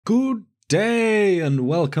Good day and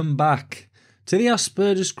welcome back to the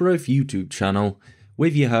Asperger's Growth YouTube channel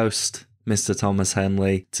with your host, Mr. Thomas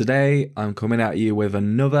Henley. Today I'm coming at you with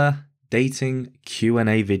another dating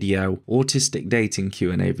Q&A video, autistic dating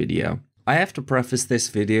Q&A video. I have to preface this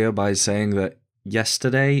video by saying that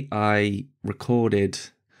yesterday I recorded,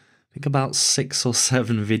 I think about 6 or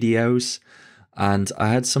 7 videos, and I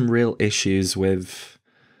had some real issues with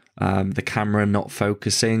the camera not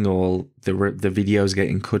focusing or the videos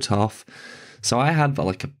getting cut off. So I had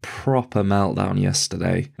like a proper meltdown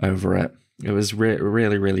yesterday over it. It was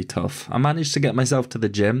really tough. I managed to get myself to the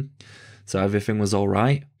gym, so everything was all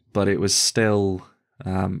right, but it was still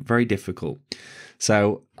very difficult.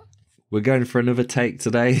 So we're going for another take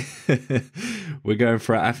today. We're going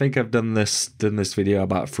for it. I think I've done this video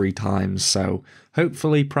about 3 times, so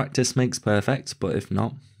hopefully practice makes perfect, but if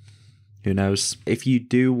not, who knows? If you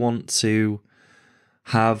do want to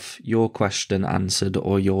have your question answered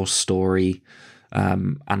or your story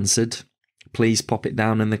answered, please pop it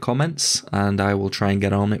down in the comments and I will try and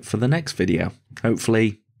get on it for the next video.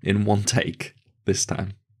 Hopefully in one take this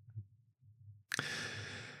time.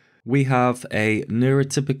 We have a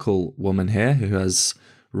neurotypical woman here who has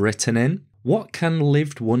written in, what can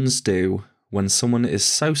lived ones do when someone is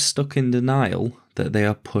so stuck in denial that they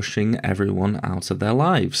are pushing everyone out of their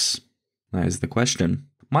lives? That is the question.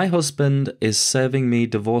 My husband is serving me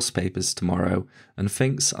divorce papers tomorrow and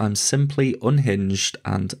thinks I'm simply unhinged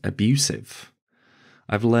and abusive.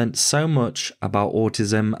 I've learnt so much about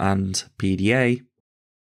autism and PDA,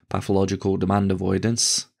 pathological demand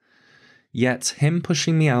avoidance, yet him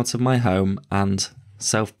pushing me out of my home and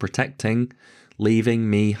self-protecting, leaving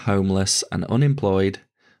me homeless and unemployed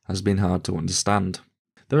has been hard to understand.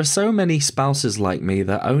 There are so many spouses like me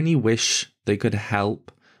that only wish they could help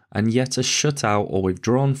and yet are shut out or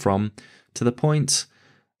withdrawn from to the point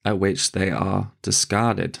at which they are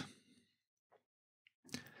discarded.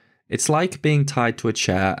 It's like being tied to a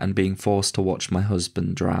chair and being forced to watch my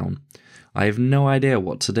husband drown. I have no idea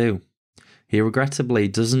what to do. He regrettably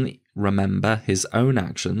doesn't remember his own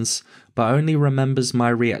actions, but only remembers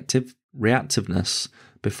my reactiveness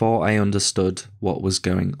before I understood what was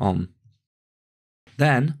going on.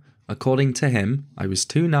 Then, according to him, I was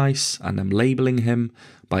too nice and am labelling him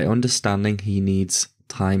by understanding he needs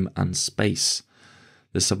time and space.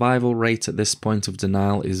 The survival rate at this point of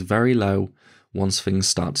denial is very low once things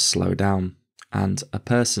start to slow down, and a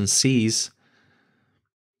person sees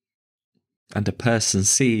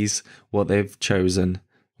what they've chosen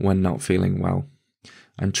when not feeling well.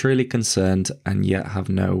 I'm truly concerned and yet have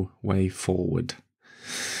no way forward.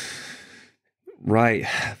 Right,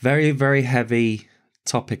 very heavy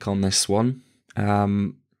topic on this one.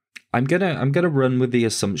 I'm gonna run with the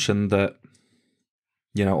assumption that,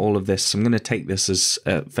 you know, all of this, I'm gonna take this as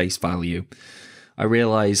face value. I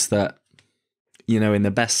realize that, you know, in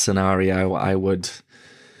the best scenario, I would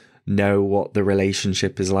know what the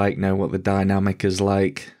relationship is like, know what the dynamic is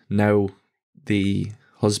like, know the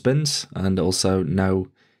husband, and also know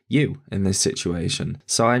you in this situation.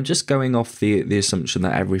 So I'm just going off the assumption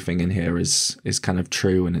that everything in here is kind of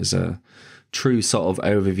true and is a true sort of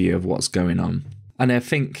overview of what's going on. And I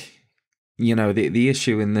think, you know, the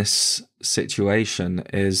issue in this situation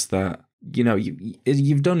is that, you know,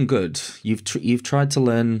 you've done good. You've tried to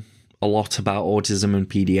learn a lot about autism and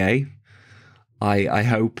PDA. I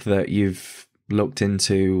hope that you've looked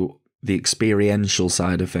into the experiential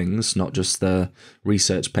side of things, not just the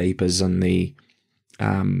research papers and the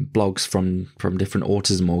blogs from different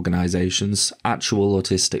autism organizations, actual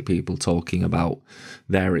autistic people talking about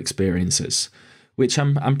their experiences, which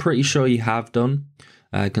I'm pretty sure you have done,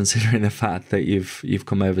 considering the fact that you've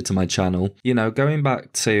come over to my channel. You know, going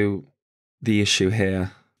back to the issue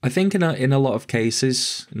here, I think in a lot of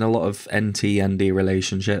cases, in a lot of NT-ND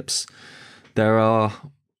relationships, there are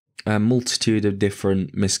a multitude of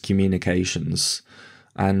different miscommunications,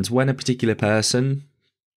 and when a particular person,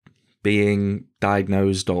 being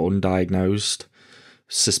diagnosed or undiagnosed,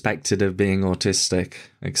 suspected of being autistic,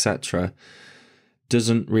 etc.,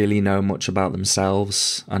 doesn't really know much about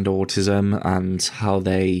themselves and autism and how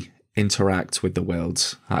they interact with the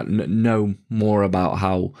world, know more about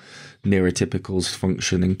how neurotypicals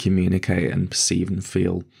function and communicate and perceive and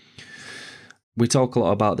feel. We talk a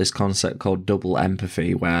lot about this concept called double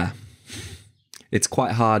empathy, where it's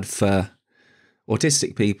quite hard for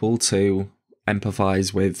autistic people to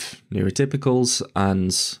empathize with neurotypicals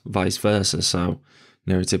and vice versa. So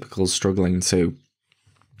neurotypicals struggling to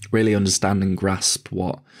really understand and grasp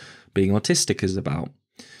what being autistic is about.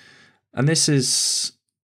 And this is,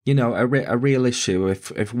 you know, a real issue.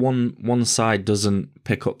 If one side doesn't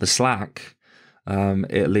pick up the slack,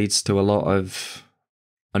 it leads to a lot of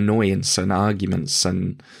annoyance and arguments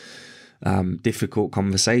and difficult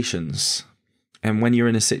conversations. And when you're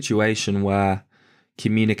in a situation where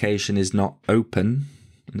communication is not open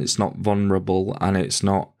and it's not vulnerable and it's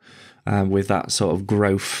not with that sort of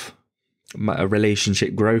growth, a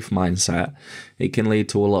relationship growth mindset, it can lead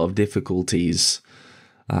to a lot of difficulties,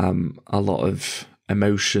 a lot of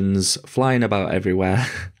emotions flying about everywhere,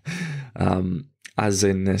 as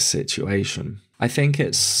in this situation. I think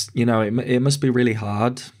it's, it must be really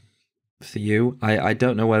hard for you. I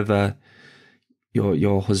don't know whether your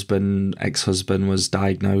ex-husband was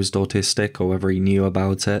diagnosed autistic or whether he knew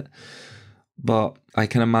about it, but I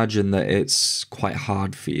can imagine that it's quite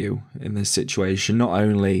hard for you in this situation, not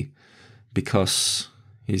only because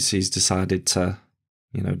he's decided to,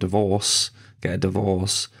 get a divorce,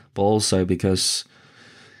 but also because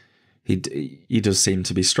he does seem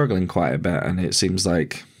to be struggling quite a bit, and it seems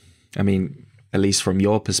like, at least from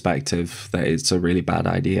your perspective, that it's a really bad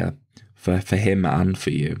idea for him and for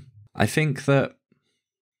you. I think that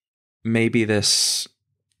maybe this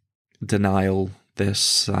denial,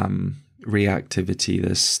 this reactivity,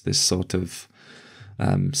 this sort of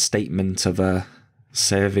statement of a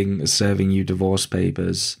serving you divorce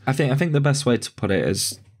papers. I think the best way to put it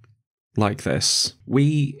is like this.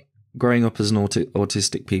 We, growing up as an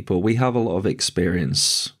autistic people, we have a lot of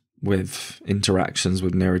experience with interactions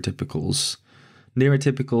with neurotypicals.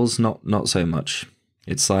 Neurotypicals, not so much.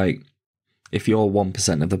 It's like, if you're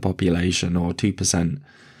 1% of the population or 2%,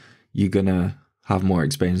 you're going to have more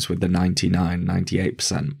experience with the 99,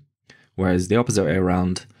 98%. Whereas the opposite way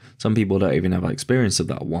around, some people don't even have experience of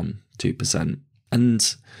that 1, 2%.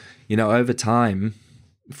 And, over time,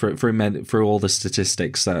 through all the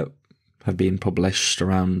statistics that have been published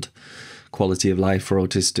around quality of life for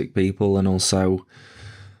autistic people, and also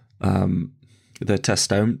the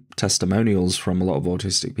testimonials from a lot of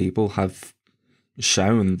autistic people have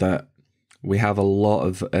shown that we have a lot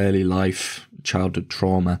of early life childhood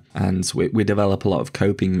trauma, and we develop a lot of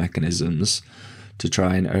coping mechanisms to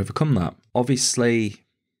try and overcome that. Obviously,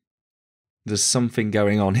 there's something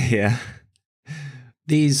going on here.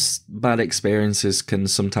 These bad experiences can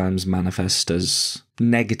sometimes manifest as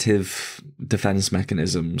negative defense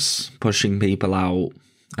mechanisms, pushing people out,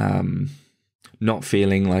 not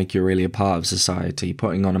feeling like you're really a part of society,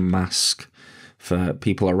 putting on a mask for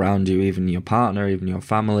people around you, even your partner, even your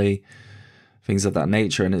family, things of that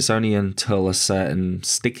nature. And it's only until a certain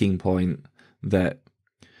sticking point that,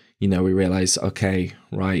 we realize, okay,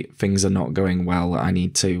 right, things are not going well. I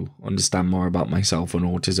need to understand more about myself and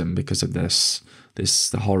autism because of this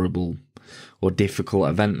horrible or difficult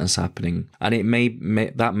event that's happening. And it may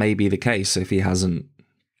be the case if he hasn't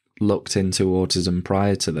looked into autism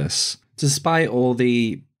prior to this. Despite all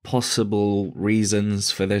the possible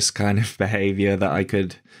reasons for this kind of behavior that I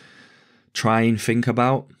could try and think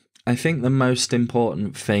about, I think the most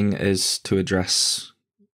important thing is to address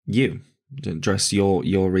you, to address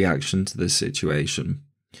your reaction to this situation.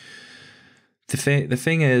 The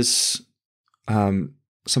thing is,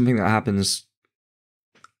 something that happens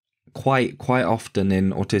quite often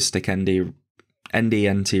in autistic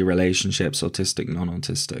ND-NT relationships, autistic,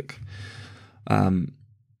 non-autistic,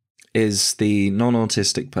 is the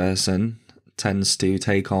non-autistic person tends to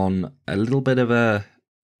take on a little bit of a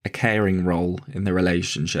caring role in the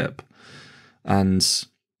relationship, and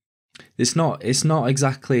it's not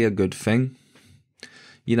exactly a good thing.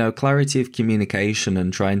 Clarity of communication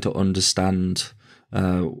and trying to understand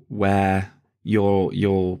where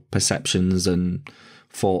your perceptions and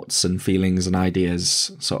thoughts and feelings and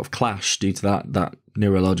ideas sort of clash due to that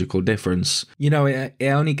neurological difference. It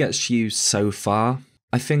only gets you so far.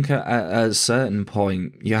 I think at a certain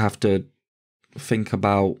point you have to think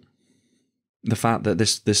about the fact that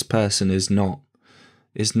this person is not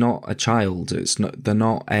a child. They're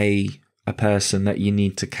not a person that you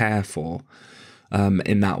need to care for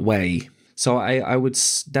in that way. So I would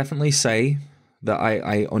definitely say that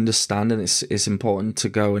I understand, and it's important to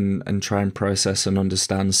go and try and process and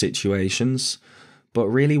understand situations. But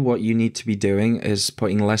really what you need to be doing is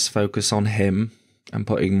putting less focus on him and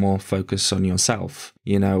putting more focus on yourself.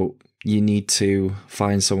 You need to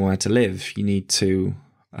find somewhere to live. You need to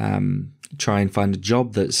try and find a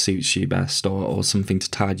job that suits you best, or something to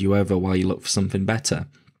tide you over while you look for something better.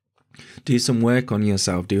 Do some work on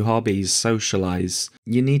yourself, do hobbies, socialize.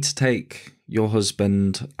 You need to take your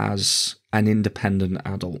husband as an independent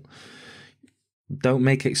adult. Don't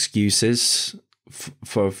make excuses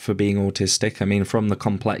for being autistic. From the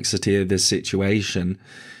complexity of this situation,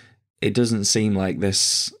 it doesn't seem like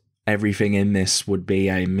everything in this would be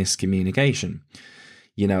a miscommunication.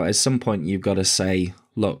 At some point you've got to say,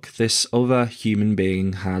 look, this other human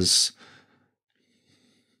being has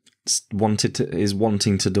is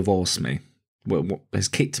wanting to divorce me, has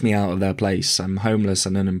kicked me out of their place, I'm homeless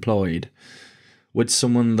and unemployed, would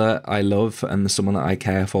someone that I love and someone that I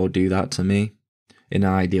care for do that to me in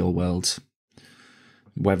an ideal world?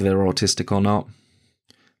 Whether they're autistic or not,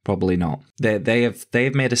 probably not. They have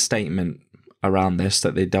made a statement around this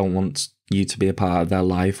that they don't want you to be a part of their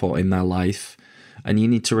life or in their life, and you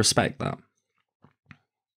need to respect that.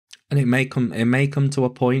 And it may come to a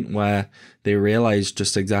point where they realize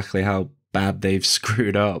just exactly how bad they've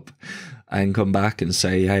screwed up and come back and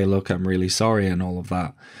say, hey, look, I'm really sorry and all of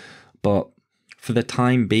that. But for the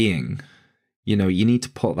time being, you need to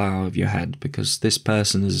put that out of your head, because this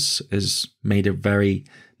person has made a very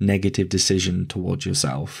negative decision towards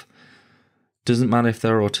yourself. Doesn't matter if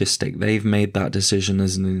they're autistic, they've made that decision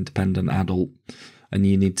as an independent adult, and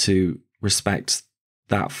you need to respect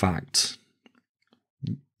that fact.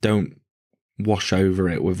 Don't wash over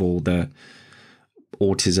it with all the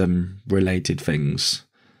autism-related things.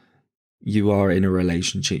 You are in a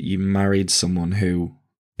relationship. You married someone who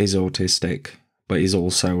is autistic, but is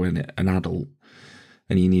also an adult,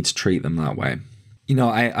 and you need to treat them that way.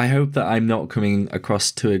 I hope that I'm not coming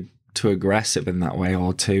across too aggressive in that way,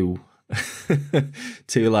 or too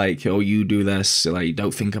like, oh, you do this, like,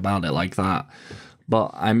 don't think about it like that.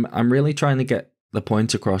 But I'm really trying to get the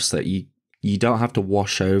point across that you don't have to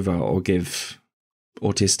wash over or give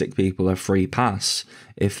autistic people a free pass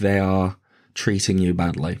if they are treating you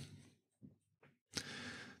badly.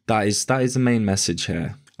 That is the main message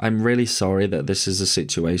here. I'm really sorry that this is a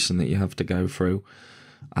situation that you have to go through,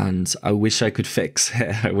 and I wish I could fix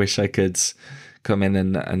it. I wish I could come in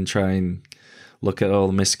and try and look at all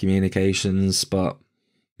the miscommunications, but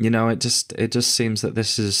it just seems that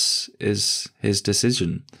this is his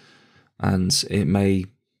decision, and it may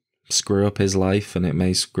screw up his life, and it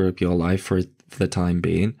may screw up your life for the time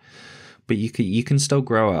being, but you can still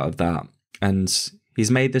grow out of that. And he's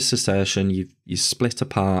made this assertion, you split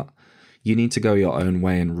apart, you need to go your own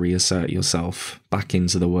way and reassert yourself back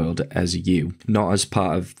into the world as you, not as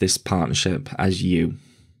part of this partnership, as you.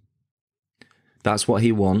 That's what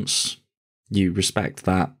he wants. You respect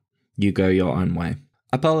that. You go your own way.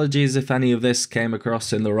 Apologies if any of this came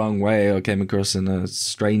across in the wrong way or came across in a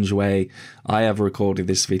strange way. I have recorded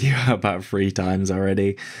this video about 3 times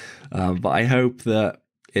already, but I hope that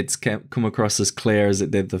it's come across as clear as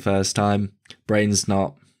it did the first time. Brain's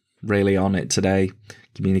not really on it today.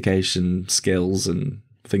 Communication skills and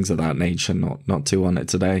things of that nature, not too on it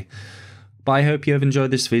today. But I hope you have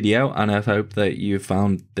enjoyed this video, and I hope that you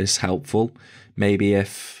found this helpful. Maybe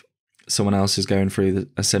if someone else is going through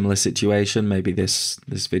a similar situation, maybe this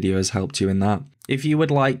video has helped you in that. If you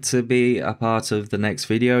would like to be a part of the next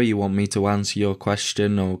video, you want me to answer your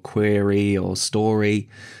question or query or story,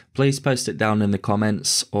 please post it down in the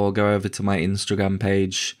comments or go over to my Instagram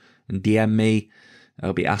page and DM me.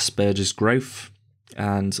 It'll be Asperger's Growth.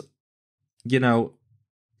 And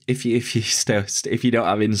if you don't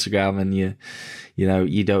have Instagram and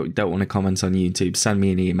you don't want to comment on YouTube, send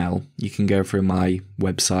me an email. You can go through my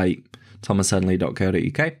website,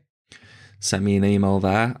 thomashenley.co.uk. Send me an email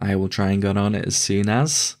there. I will try and get on it as soon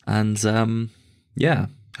as. And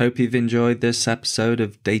hope you've enjoyed this episode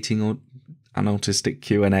of Dating an Autistic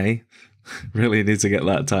Q&A. Really need to get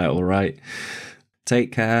that title right.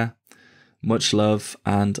 Take care, much love,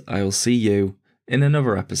 and I will see you in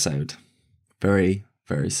another episode very,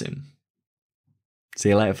 very soon. See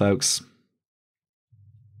you later, folks.